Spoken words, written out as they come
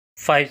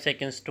5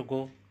 seconds to go.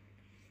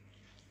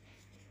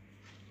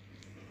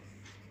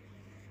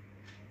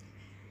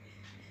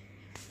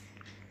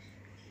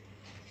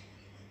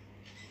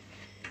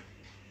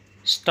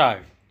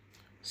 Start.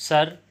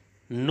 Sir,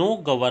 no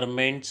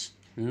governments,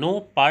 no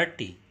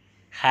party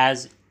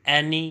has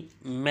any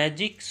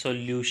magic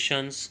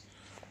solutions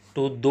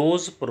to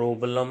those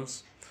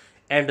problems,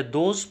 and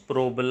those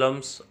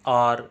problems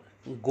are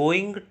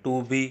going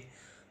to be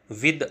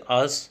with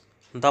us.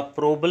 The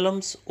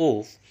problems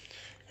of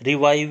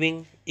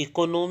reviving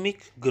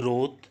economic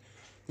growth,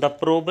 the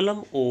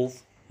problem of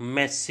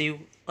massive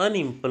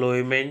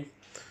unemployment,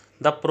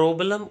 the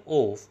problem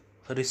of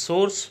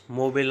resource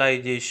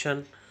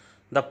mobilization,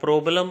 the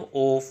problem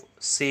of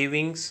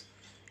savings,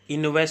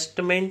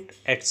 investment,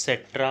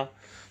 etc.,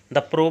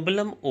 the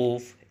problem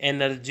of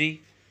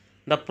energy,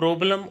 the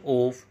problem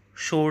of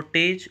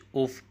shortage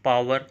of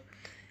power,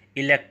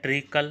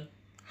 electrical,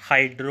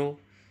 hydro,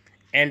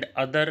 and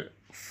other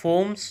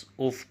forms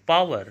of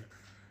power.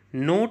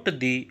 Note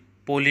the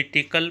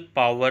political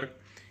power,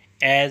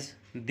 as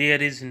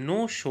there is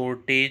no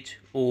shortage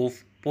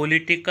of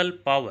political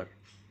power,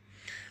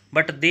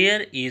 but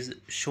there is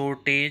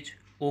shortage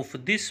of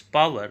this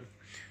power,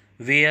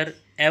 where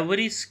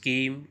every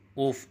scheme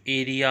of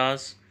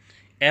areas,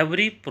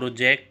 every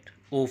project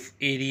of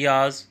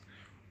areas,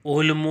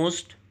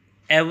 almost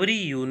every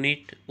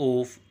unit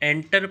of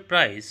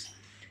enterprise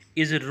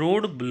is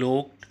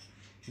roadblocked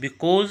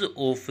because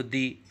of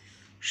the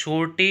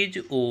shortage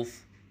of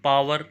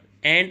power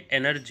and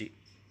energy.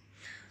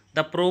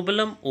 The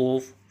problem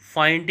of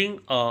finding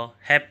a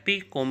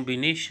happy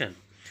combination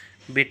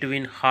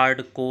between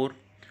hardcore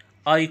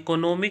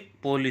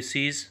economic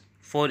policies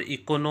for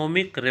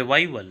economic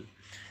revival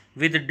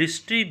with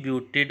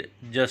distributed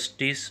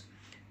justice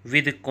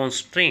with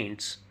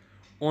constraints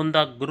on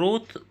the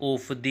growth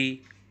of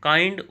the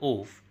kind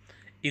of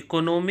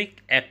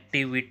economic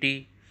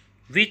activity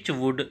which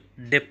would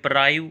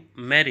deprive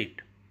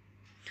merit.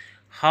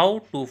 How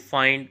to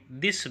find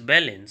this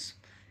balance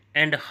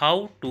and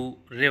how to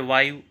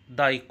revive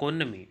the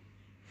economy.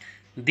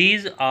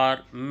 These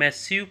are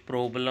massive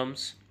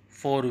problems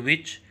for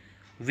which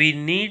we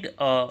need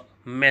a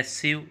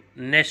massive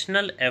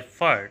national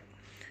effort,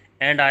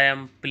 and I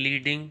am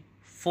pleading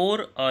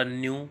for a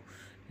new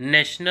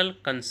national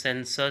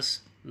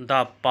consensus,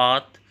 the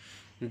path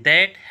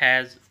that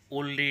has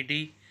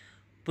already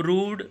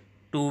proved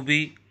to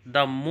be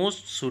the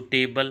most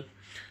suitable,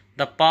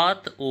 the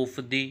path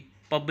of the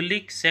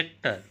public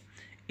sector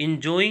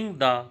enjoying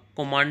the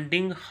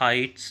commanding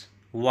heights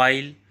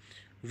while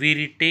we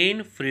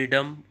retain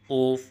freedom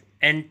of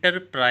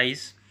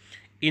enterprise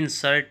in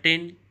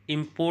certain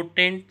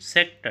important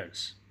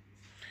sectors.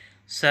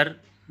 Sir,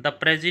 the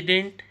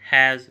President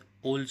has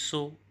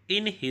also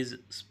in his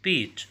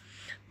speech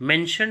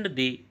mentioned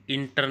the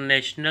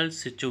international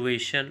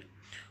situation,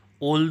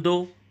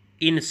 although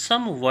in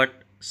somewhat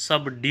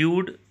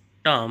subdued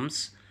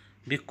terms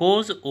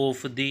because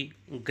of the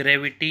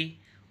gravity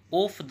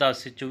of the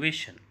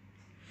situation.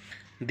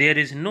 There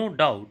is no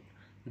doubt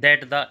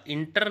that the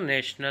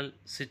international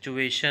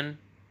situation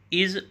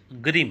is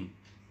grim.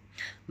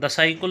 The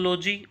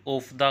psychology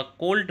of the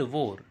Cold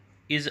War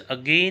is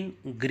again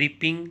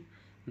gripping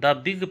the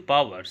big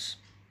powers.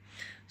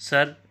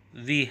 Sir,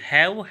 we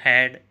have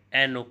had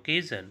an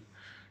occasion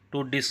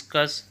to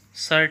discuss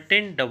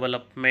certain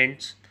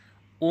developments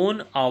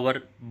on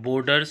our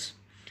borders,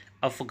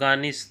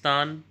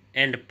 Afghanistan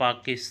and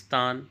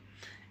Pakistan,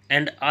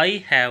 and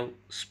I have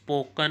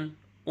spoken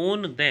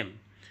on them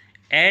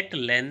at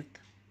length,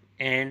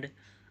 and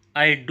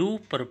I do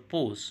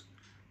propose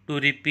to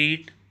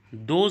repeat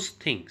those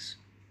things.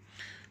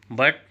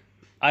 But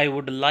I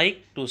would like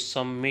to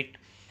submit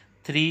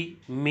three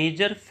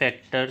major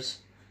factors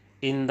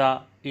in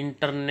the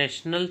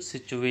international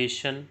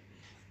situation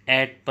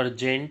at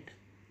present,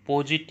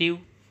 positive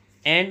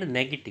and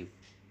negative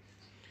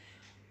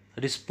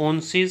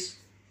responses.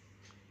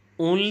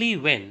 Only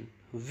when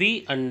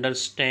we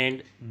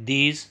understand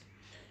these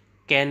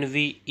can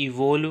we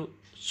evolve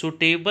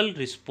suitable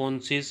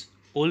responses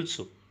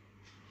also.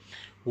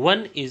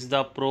 One is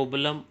the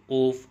problem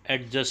of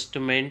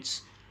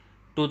adjustments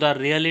to the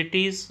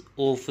realities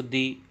of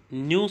the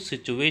new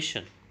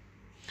situation.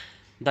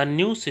 The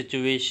new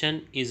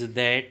situation is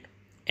that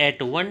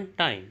at one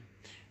time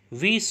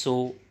we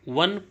saw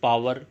one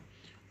power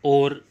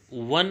or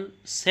one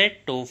set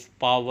of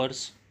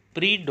powers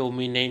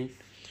predominant,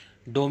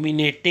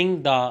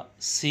 dominating the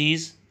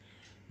seas,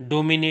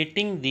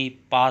 dominating the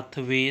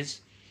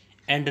pathways,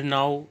 and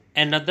now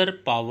another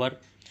power,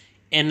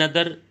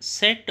 another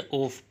set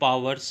of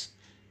powers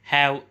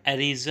have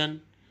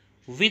arisen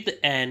with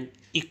an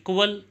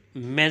equal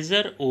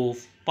measure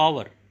of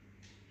power.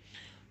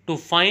 To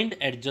find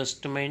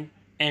adjustment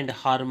and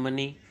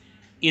harmony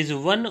is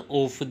one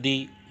of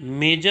the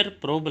major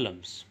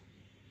problems.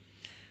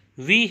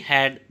 We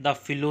had the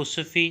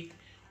philosophy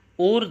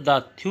or the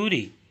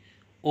theory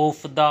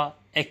of the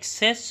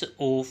excess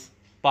of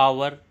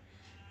power.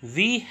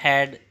 We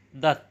had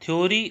the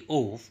theory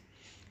of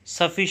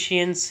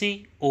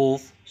sufficiency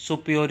of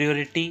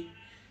superiority,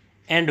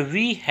 and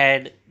we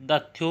had the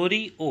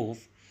theory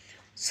of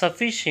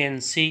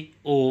sufficiency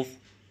of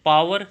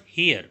power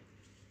here.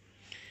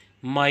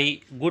 My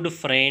good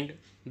friend,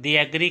 the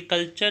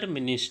agriculture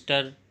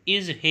minister,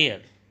 is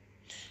here.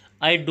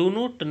 I do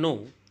not know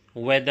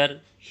whether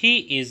he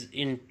is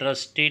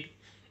interested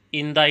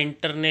in the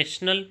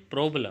international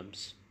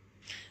problems,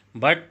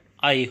 but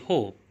I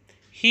hope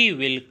he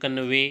will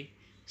convey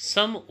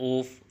some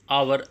of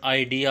our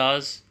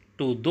ideas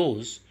to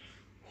those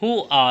who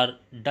are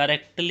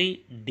directly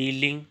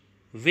dealing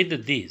with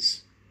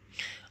these.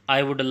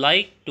 I would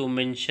like to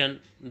mention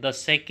the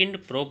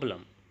second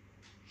problem.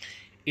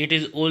 It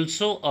is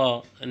also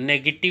a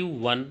negative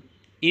one,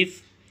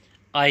 if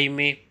I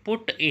may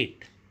put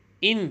it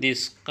in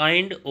this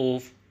kind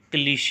of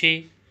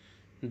cliche,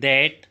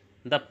 that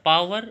the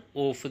power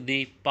of the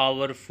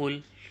powerful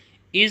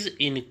is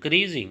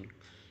increasing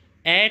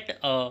at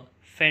a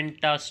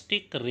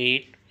fantastic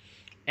rate,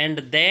 and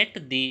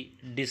that the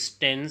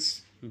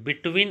distance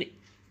between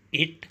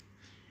it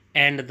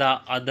and the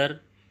other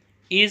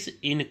is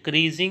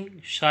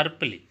increasing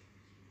sharply.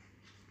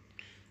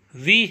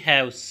 We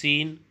have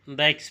seen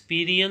the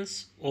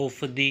experience of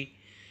the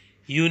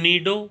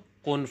UNIDO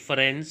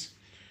conference,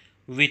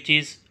 which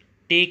is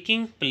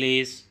taking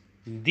place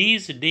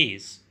these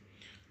days,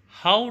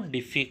 how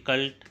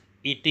difficult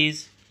it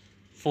is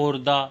for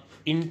the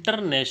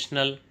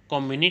international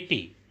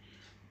community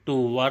to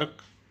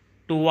work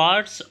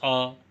towards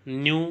a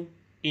new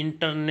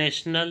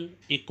international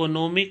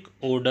economic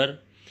order,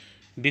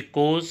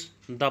 because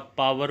the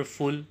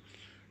powerful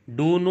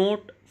do not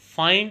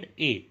find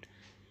it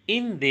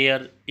in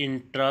their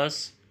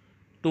interest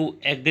to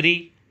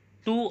agree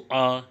to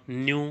a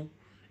new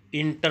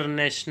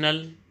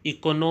international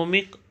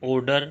economic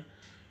order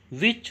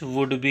which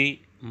would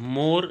be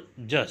more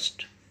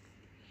just,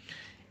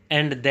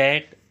 and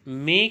that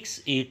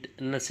makes it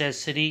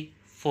necessary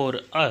for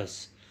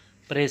us,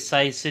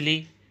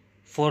 precisely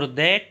for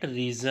that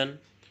reason,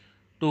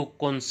 to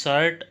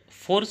concert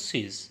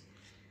forces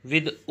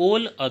with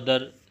all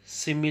other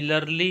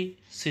similarly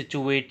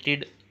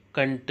situated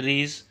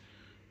countries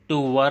to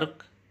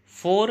work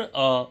for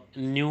a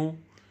new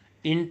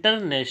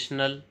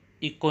international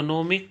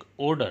economic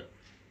order.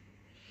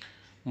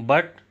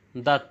 But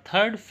the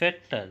third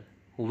factor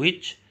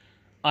which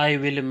I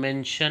will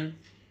mention,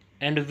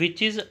 and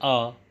which is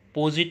a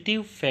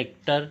positive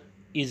factor,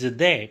 is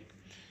that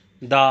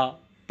the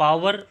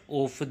power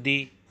of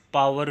the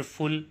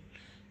powerful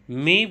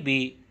may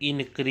be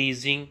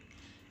increasing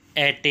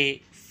at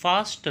a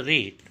fast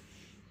rate,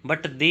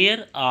 but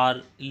there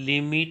are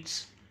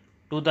limits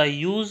to the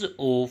use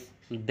of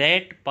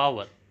that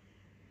power.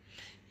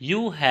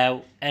 You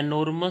have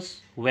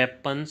enormous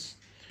weapons.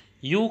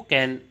 You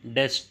can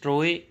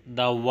destroy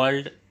the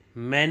world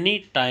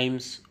many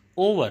times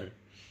over,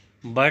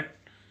 but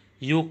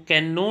you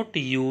cannot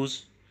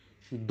use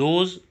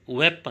those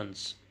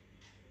weapons.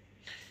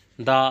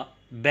 The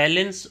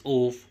balance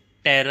of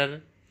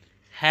terror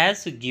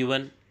has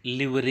given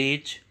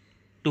leverage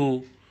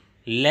to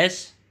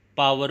less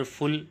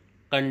powerful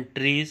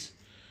countries,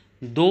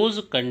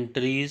 those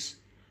countries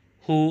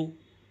who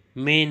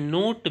may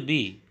not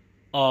be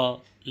a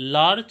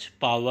large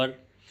power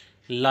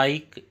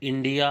like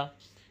India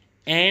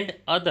and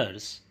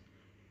others,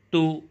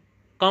 to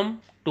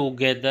come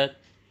together,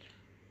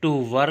 to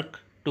work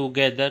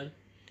together,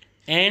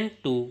 and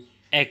to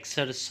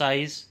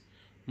exercise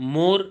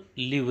more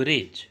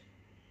leverage.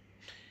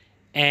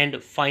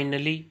 And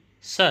finally,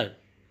 sir,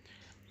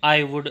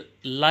 I would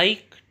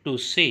like to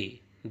say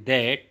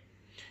that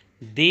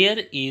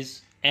there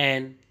is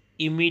an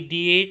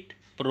immediate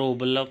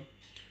problem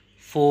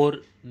for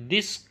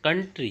this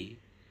country,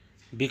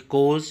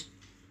 because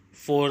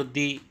for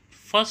the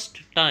first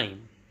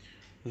time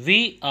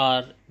we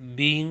are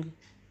being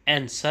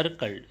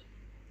encircled.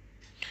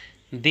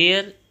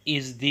 There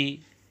is the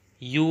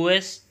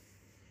US,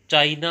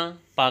 China,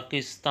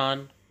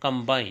 Pakistan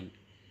combined.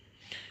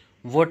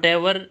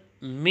 Whatever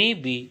may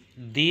be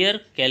their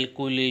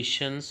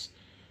calculations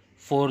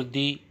for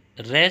the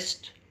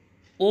rest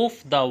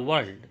of the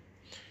world,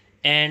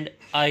 and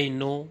I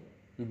know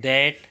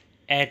that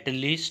at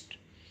least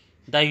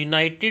the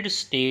United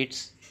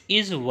States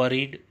is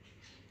worried,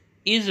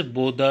 is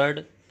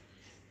bothered,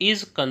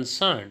 is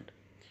concerned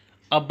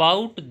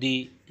about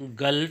the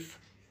Gulf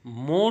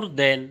more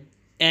than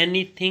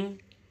anything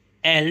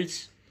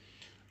else,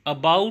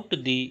 about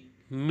the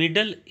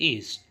Middle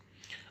East,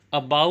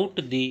 about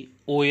the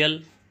oil,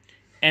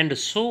 and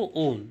so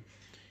on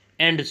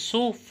and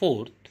so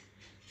forth.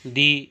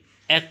 The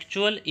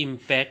actual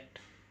impact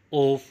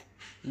of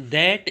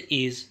that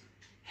is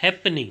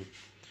happening.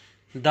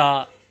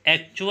 The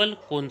actual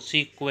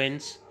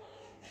consequence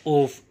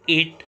of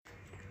it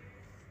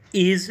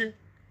is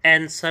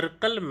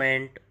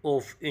encirclement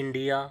of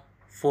India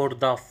for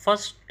the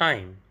first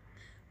time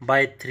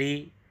by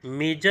three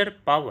major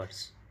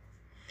powers.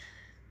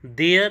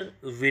 There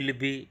will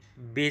be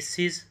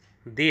bases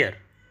there.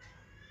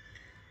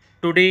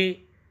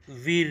 Today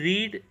we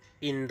read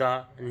in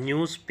the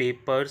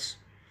newspapers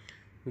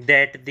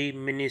that the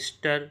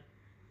minister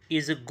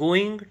is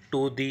going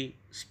to the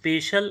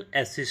special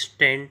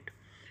assistant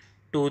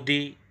to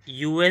the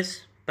US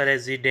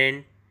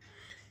President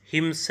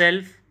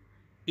himself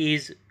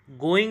is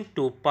going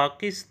to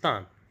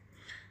Pakistan.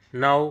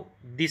 Now,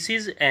 this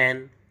is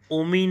an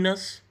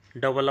ominous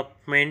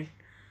development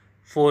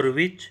for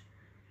which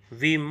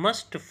we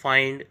must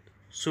find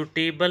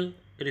suitable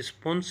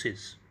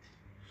responses.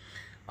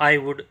 I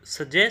would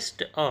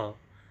suggest a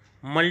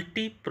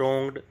multi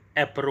pronged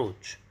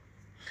approach.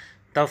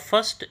 The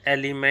first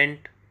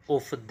element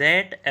of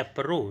that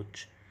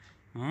approach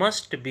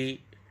must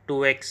be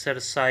to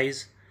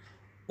exercise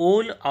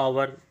all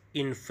our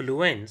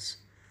influence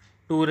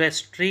to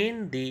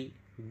restrain the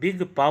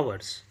big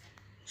powers.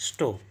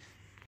 Stop.